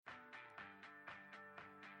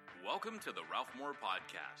Welcome to the Ralph Moore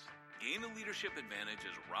Podcast. Gain a leadership advantage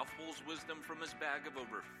as Ralph pulls wisdom from his bag of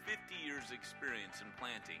over 50 years' experience in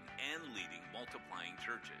planting and leading multiplying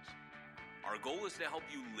churches. Our goal is to help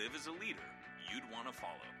you live as a leader you'd want to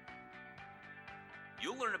follow.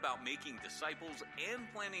 You'll learn about making disciples and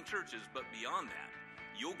planting churches, but beyond that,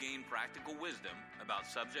 you'll gain practical wisdom about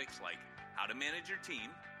subjects like how to manage your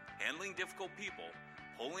team, handling difficult people,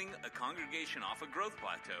 pulling a congregation off a growth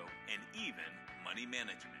plateau, and even money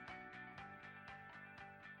management.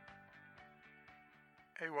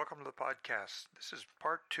 Hey, welcome to the podcast. This is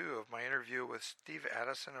part 2 of my interview with Steve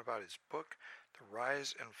Addison about his book, The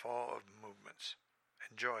Rise and Fall of Movements.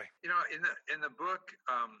 Enjoy. You know, in the book,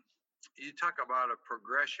 you talk about a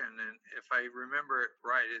progression, and if I remember it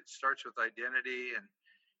right, it starts with identity, and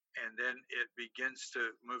then it begins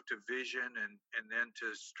to move to vision, and then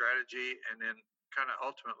to strategy, and then kind of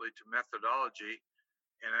ultimately to methodology,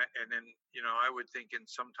 and then I would think in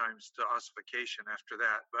sometimes to ossification after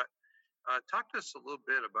that. But talk to us a little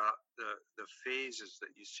bit about the phases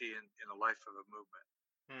that you see in the life of a movement.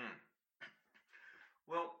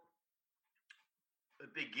 Well,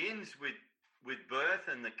 it begins with birth,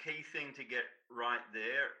 and the key thing to get right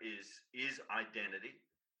there is identity.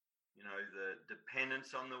 You know, the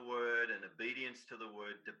dependence on the Word and obedience to the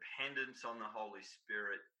Word, dependence on the Holy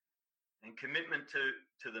Spirit, and commitment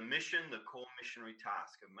to the mission, the core missionary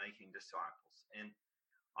task of making disciples. And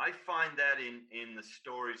I find that in the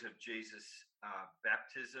stories of Jesus'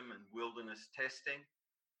 baptism and wilderness testing.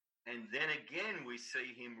 And then again, we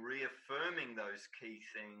see him reaffirming those key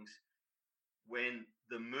things when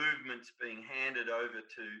the movement's being handed over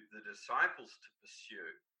to the disciples to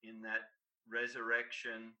pursue in that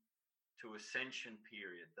resurrection to ascension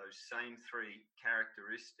period, those same three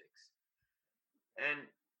characteristics.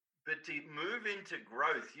 But to move into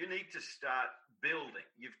growth, you need to start building.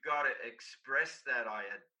 You've got to express that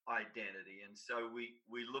identity. And so we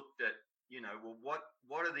looked at,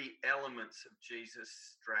 what are the elements of Jesus'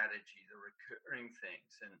 strategy, the recurring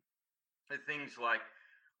things, and the things like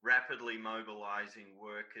rapidly mobilizing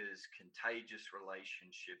workers, contagious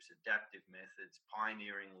relationships, adaptive methods,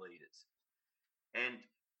 pioneering leaders. And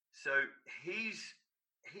so he's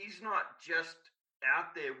not just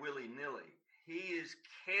out there willy-nilly. He is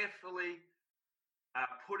carefully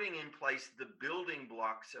putting in place the building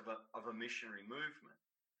blocks of a missionary movement.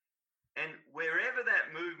 And wherever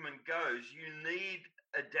that movement goes, you need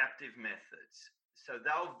adaptive methods. So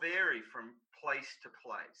they'll vary from place to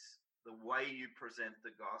place, the way you present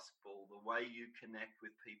the gospel, the way you connect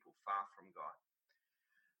with people far from God.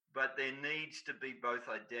 But there needs to be both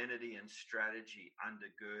identity and strategy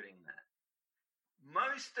undergirding that.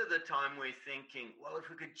 Most of the time we're thinking, well, if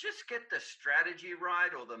we could just get the strategy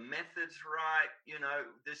right or the methods right,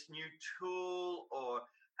 this new tool, or,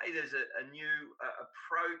 hey, there's a new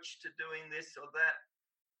approach to doing this or that.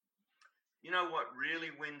 What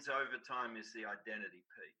really wins over time is the identity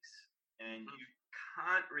piece. And you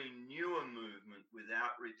can't renew a movement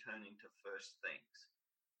without returning to first things.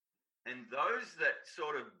 And those that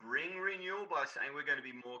sort of bring renewal by saying we're going to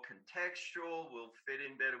be more contextual, we'll fit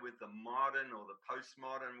in better with the modern or the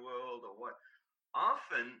postmodern world or what,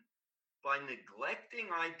 often by neglecting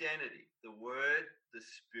identity, the Word, the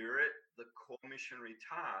Spirit, the core missionary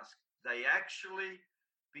task, they actually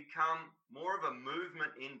become more of a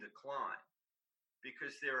movement in decline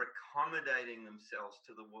because they're accommodating themselves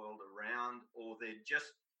to the world around, or they're just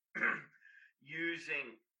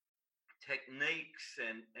using techniques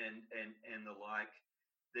and the like.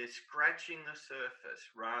 They're scratching the surface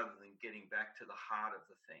rather than getting back to the heart of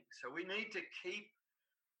the thing. So we need to keep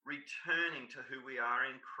returning to who we are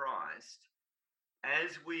in Christ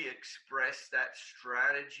as we express that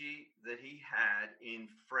strategy that he had in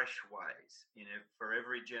fresh ways, for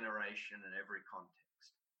every generation and every context.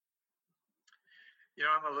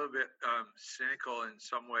 I'm a little bit cynical in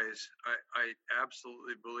some ways. I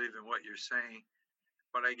absolutely believe in what you're saying,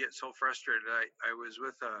 but I get so frustrated. I was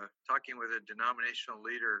talking with a denominational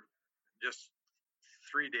leader just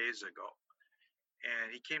 3 days ago, and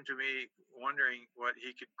he came to me wondering what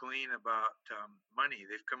he could glean about money.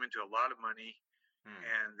 They've come into a lot of money,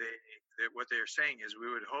 and what they're saying is we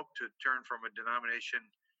would hope to turn from a denomination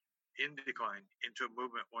in decline into a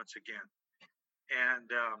movement once again. And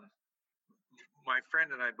my friend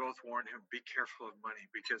and I both warned him, be careful of money,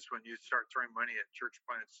 because when you start throwing money at church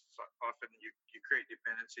plants, often you create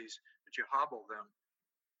dependencies, but you hobble them.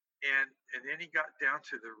 And then he got down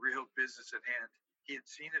to the real business at hand. He had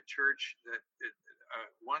seen a church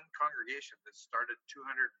one congregation that started 200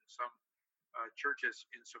 and some churches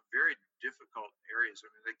in some very difficult areas. I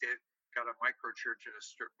mean, like they've got a micro church and a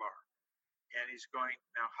strip bar. And he's going,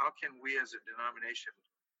 now how can we as a denomination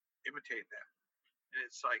imitate that. And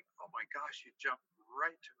it's like, oh my gosh, you jump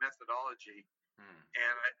right to methodology.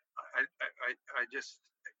 And I just,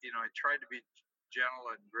 I tried to be gentle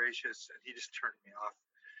and gracious, and he just turned me off.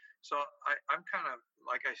 So I'm kind of,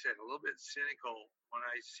 like I said, a little bit cynical when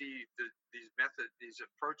I see these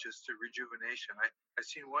approaches to rejuvenation. I've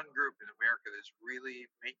seen one group in America that's really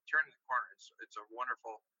turning the corner. It's a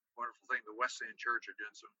wonderful, wonderful thing. The Wesleyan Church are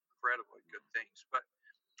doing some incredibly good things. But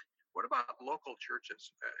what about local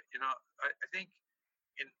churches? I think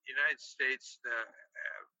in the United States,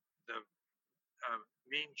 the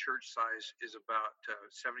mean church size is about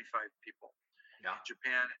 75 people. Yeah. In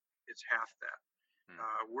Japan, it's half that.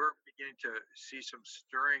 We're beginning to see some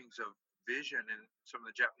stirrings of vision in some of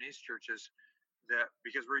the Japanese churches, that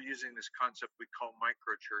because we're using this concept we call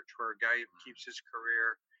micro church, where a guy keeps his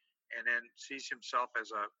career and then sees himself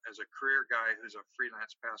as a career guy who's a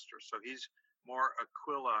freelance pastor. So he's more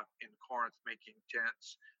Aquila in Corinth making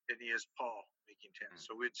tents than he is Paul making tents.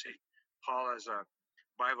 So we'd see Paul as a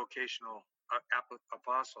bivocational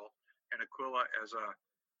apostle and Aquila as a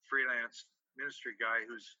freelance ministry guy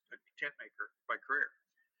who's a tent maker by career.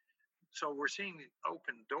 So we're seeing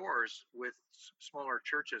open doors with smaller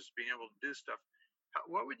churches being able to do stuff.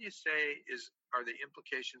 What would you say are the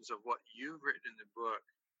implications of what you've written in the book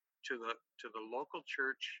to the local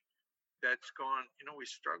church that's gone, we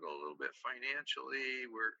struggle a little bit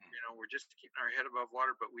financially. We're just keeping our head above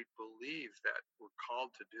water, but we believe that we're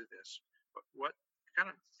called to do this. But what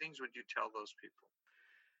kind of things would you tell those people?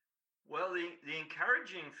 Well, the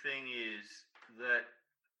encouraging thing is that,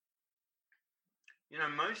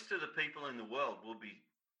 most of the people in the world will be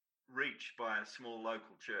reached by a small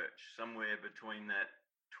local church, somewhere between that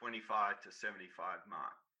 25 to 75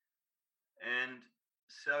 mark. And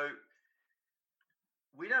so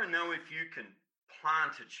we don't know if you can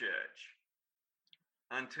plant a church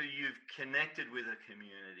until you've connected with a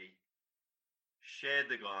community, shared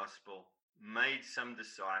the gospel, made some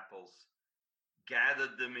disciples,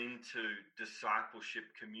 gathered them into discipleship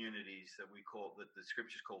communities that the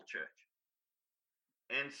scriptures call church.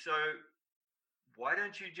 And so why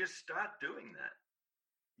don't you just start doing that,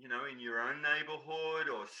 in your own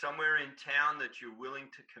neighborhood or somewhere in town that you're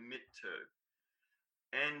willing to commit to?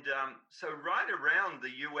 And so right around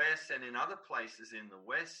the US and in other places in the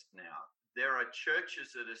West now, there are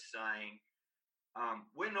churches that are saying,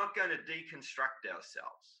 we're not going to deconstruct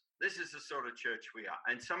ourselves. This is the sort of church we are.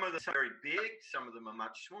 And some of them are very big, some of them are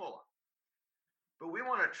much smaller. But we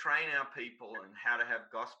want to train our people in how to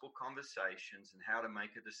have gospel conversations and how to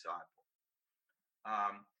make a disciple.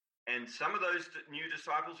 And some of those new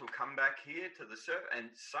disciples will come back here to the service,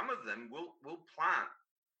 and some of them will plant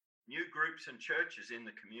new groups and churches in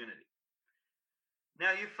the community.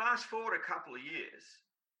 Now, you fast forward a couple of years,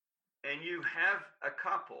 and you have a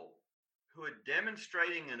couple who are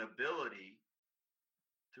demonstrating an ability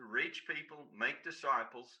to reach people, make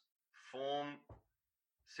disciples, form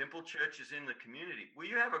simple churches in the community. Well,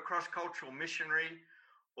 you have a cross-cultural missionary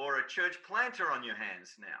or a church planter on your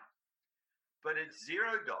hands now. But it's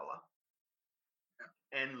 $0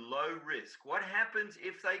 and low risk. What happens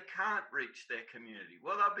if they can't reach their community?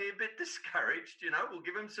 Well, they'll be a bit discouraged. We'll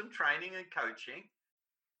give them some training and coaching,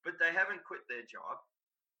 but they haven't quit their job.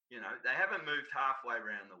 They haven't moved halfway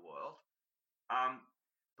around the world.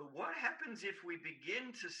 But what happens if we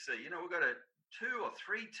begin to see, we've got 2 or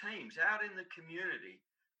 3 teams out in the community.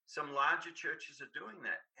 Some larger churches are doing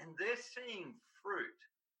that, and they're seeing fruit.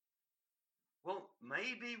 Well,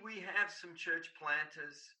 maybe we have some church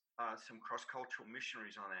planters, some cross-cultural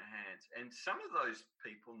missionaries on our hands, and some of those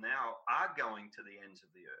people now are going to the ends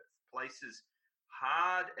of the earth, places,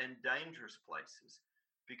 hard and dangerous places,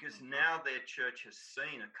 because now their church has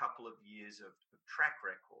seen a couple of years of track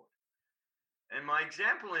record. And my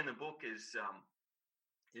example in the book is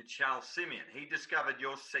Charles Simeon. He discovered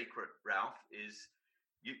your secret, Ralph, is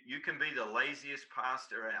you can be the laziest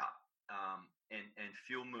pastor out and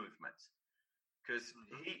fuel movements. Because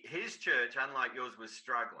his church, unlike yours, was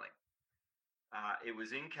struggling. It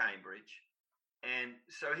was in Cambridge. And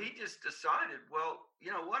so he just decided, well,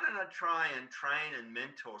 why don't I try and train and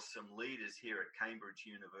mentor some leaders here at Cambridge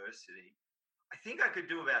University? I think I could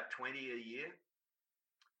do about 20 a year.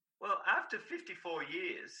 Well, after 54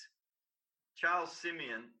 years, Charles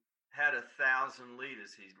Simeon had 1,000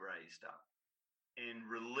 leaders he'd raised up and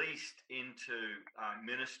released into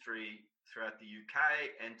ministry throughout the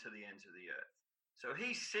UK and to the ends of the earth. So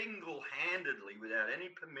he single-handedly, without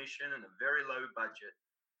any permission and a very low budget,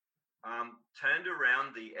 turned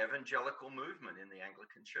around the evangelical movement in the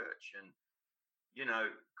Anglican Church and,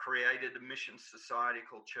 created a mission society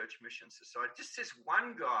called Church Mission Society. Just this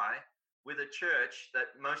one guy with a church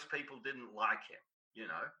that most people didn't like him,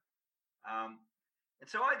 And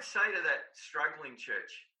so I'd say to that struggling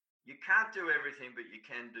church, you can't do everything, but you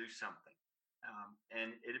can do something.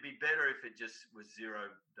 And it'd be better if it just was $0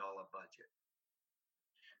 budget.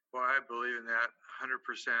 Well, I believe in that 100%.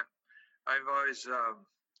 I've always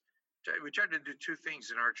we tried to do two things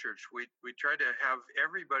in our church. We tried to have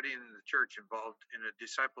everybody in the church involved in a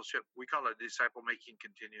discipleship. We call it a disciple making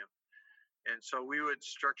continuum. And so we would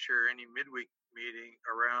structure any midweek meeting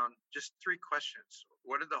around just three questions.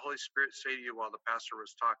 What did the Holy Spirit say to you while the pastor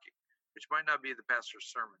was talking? Which might not be the pastor's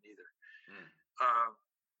sermon either.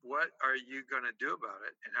 What are you going to do about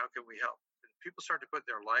it, and how can we help? And people start to put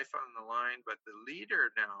their life on the line, but the leader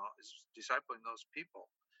now is discipling those people,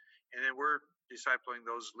 and then we're discipling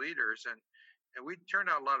those leaders, and we turned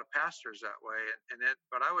out a lot of pastors that way.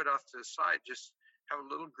 But I would off to the side just have a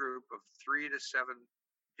little group of 3 to 7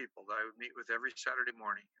 people that I would meet with every Saturday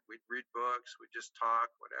morning. We'd read books, we'd just talk,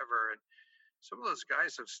 whatever. And some of those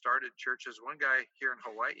guys have started churches. One guy here in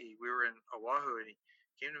Hawaii, we were in Oahu, and he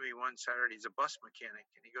came to me one Saturday. He's a bus mechanic,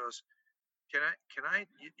 and he goes, can I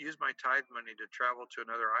use my tithe money to travel to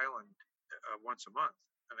another island once a month?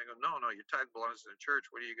 And I go, no, your tithe belongs to the church.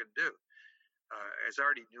 What are you going to do? As I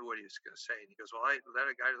already knew what he was going to say. And he goes, well, I led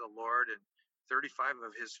a guy to the Lord, and 35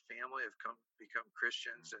 of his family have become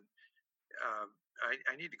Christians, and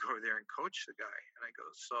I need to go over there and coach the guy. And I go,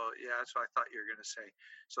 so yeah, that's what I thought you were going to say.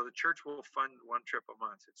 So the church will fund one trip a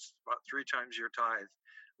month. It's about 3 times your tithe.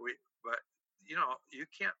 But you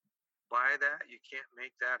can't buy that. You can't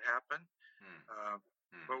make that happen.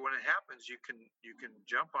 But when it happens, you can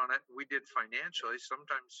jump on it. We did financially.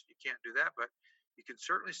 Sometimes you can't do that, but you can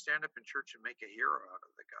certainly stand up in church and make a hero out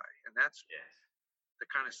of the guy. And that's the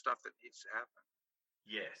kind of stuff that needs to happen.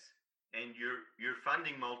 Yes. And you're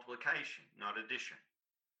funding multiplication, not addition.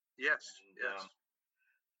 Yes.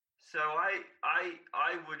 So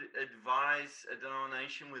I would advise a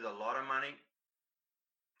denomination with a lot of money,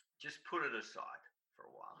 just put it aside for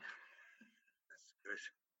a while. That's good.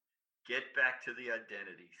 Get back to the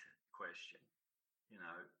identity question.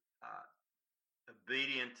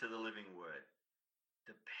 Obedient to the living word,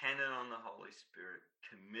 dependent on the Holy Spirit,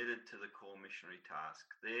 committed to the core missionary task.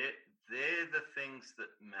 They're the things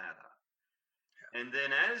that matter. And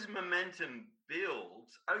then as momentum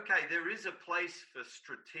builds, okay, there is a place for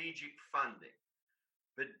strategic funding,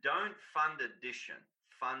 but don't fund addition,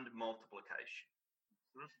 fund multiplication.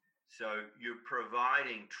 So you're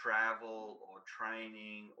providing travel or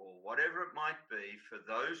training or whatever it might be for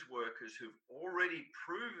those workers who've already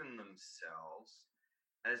proven themselves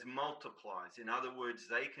as multipliers. In other words,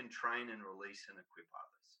 they can train and release and equip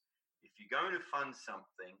others. If you're going to fund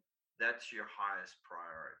something, that's your highest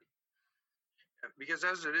priority. Because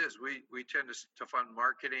as it is, we tend to fund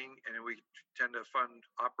marketing, and we tend to fund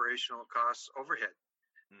operational costs, overhead.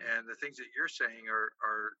 And the things that you're saying are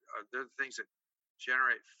they're the things that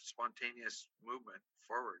generate spontaneous movement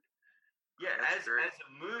forward. Yeah, as a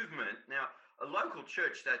movement. Now, a local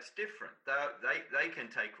church, that's different. They can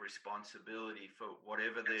take responsibility for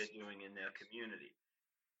whatever they're doing in their community.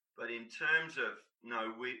 But in terms of, no,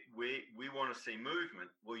 we want to see movement,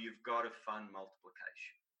 well, you've got to fund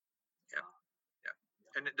multiplication. Yeah.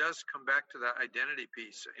 And it does come back to that identity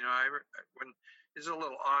piece. When it's a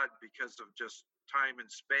little odd because of just time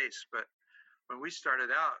and space, but when we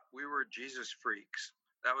started out, we were Jesus freaks.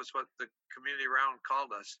 That was what the community around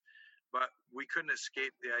called us. But we couldn't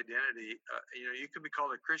escape the identity. You can be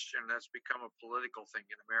called a Christian. That's become a political thing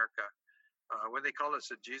in America. When they called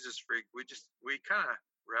us a Jesus freak, we kind of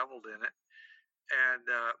reveled in it. And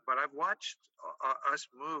but I've watched us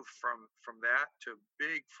move from that to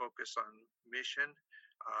big focus on mission,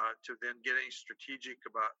 to then getting strategic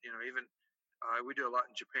about even we do a lot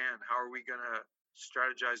in Japan. How are we going to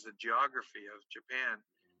strategize the geography of Japan?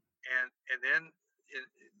 And then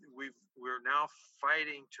we're now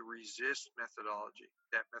fighting to resist methodology.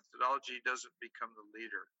 That methodology doesn't become the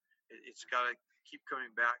leader. It's got to keep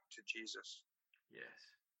coming back to Jesus. Yes.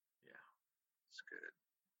 Yeah. That's good.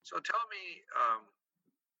 So tell me,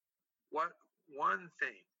 what one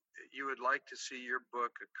thing that you would like to see your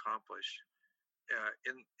book accomplish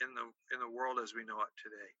in the world as we know it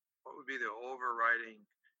today? What would be the overriding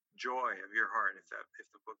joy of your heart if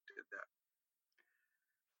the book did that?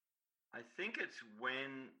 I think it's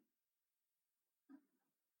when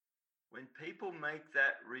people make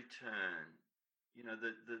that return.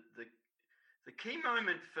 The key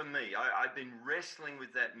moment for me, I've been wrestling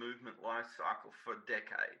with that movement life cycle for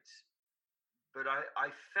decades, but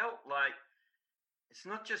I felt like it's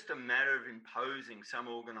not just a matter of imposing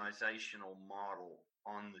some organizational model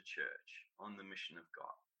on the church, on the mission of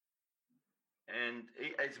God. And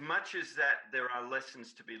as much as that, there are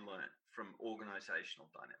lessons to be learned from organizational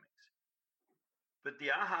dynamics. But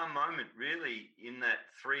the aha moment really in that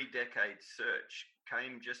 3-decade search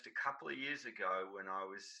came just a couple of years ago when I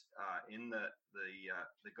was in the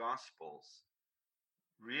Gospels,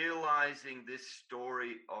 realizing this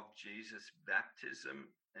story of Jesus' baptism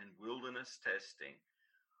and wilderness testing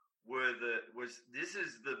this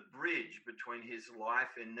is the bridge between his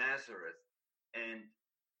life in Nazareth and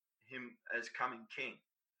him as coming king.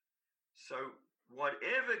 So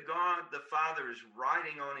whatever God the Father is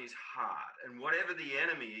writing on his heart and whatever the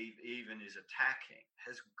enemy even is attacking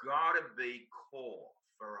has got to be core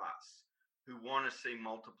for us who want to see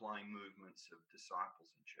multiplying movements of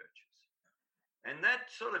disciples and churches. And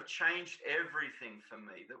that sort of changed everything for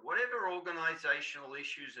me, that whatever organizational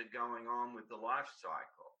issues are going on with the life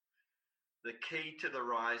cycle, the key to the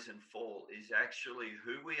rise and fall is actually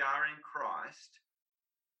who we are in Christ,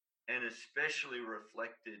 and especially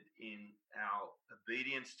reflected in our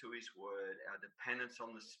obedience to his word, our dependence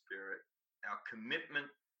on the Spirit, our commitment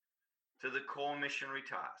to the core missionary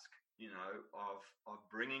task, of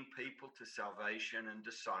bringing people to salvation and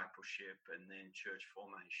discipleship and then church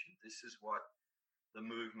formation. This is what the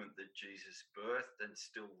movement that Jesus birthed and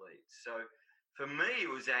still leads. So for me, it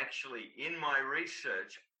was actually in my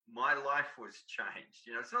research, my life was changed.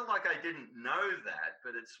 It's not like I didn't know that,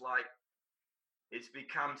 but it's like it's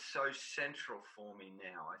become so central for me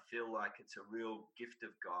now. I feel like it's a real gift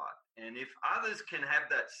of God. And if others can have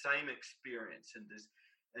that same experience and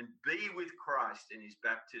be with Christ in his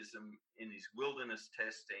baptism, in his wilderness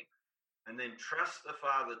testing, and then trust the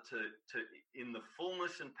Father to in the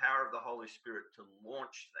fullness and power of the Holy Spirit to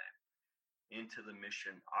launch them into the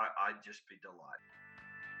mission, I'd just be delighted.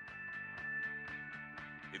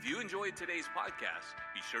 If you enjoyed today's podcast,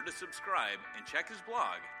 be sure to subscribe and check his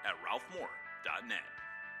blog at ralphmoore.net.